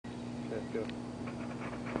that go.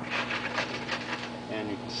 And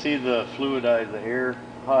you can see the fluidized, the air,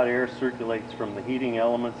 hot air circulates from the heating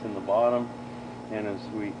elements in the bottom, and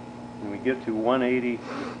when we get to 180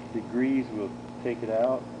 degrees, we'll take it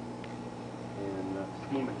out and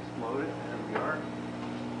steam explode it. There we are.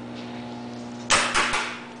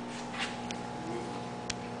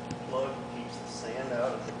 Plug keeps the sand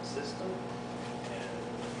out of the system,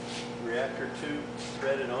 and reactor tube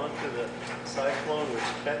threaded onto the cyclone, which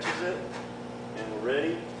catches it. And we're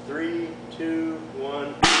ready. 3, 2,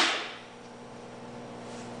 1,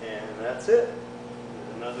 and that's it.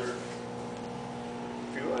 There's another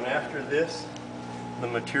few, and after this, the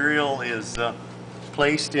material is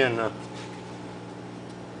placed in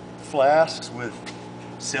flasks with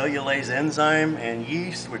cellulase enzyme and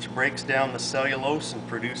yeast, which breaks down the cellulose and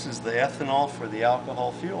produces the ethanol for the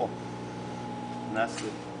alcohol fuel. And that's the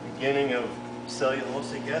beginning of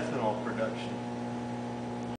cellulosic ethanol production.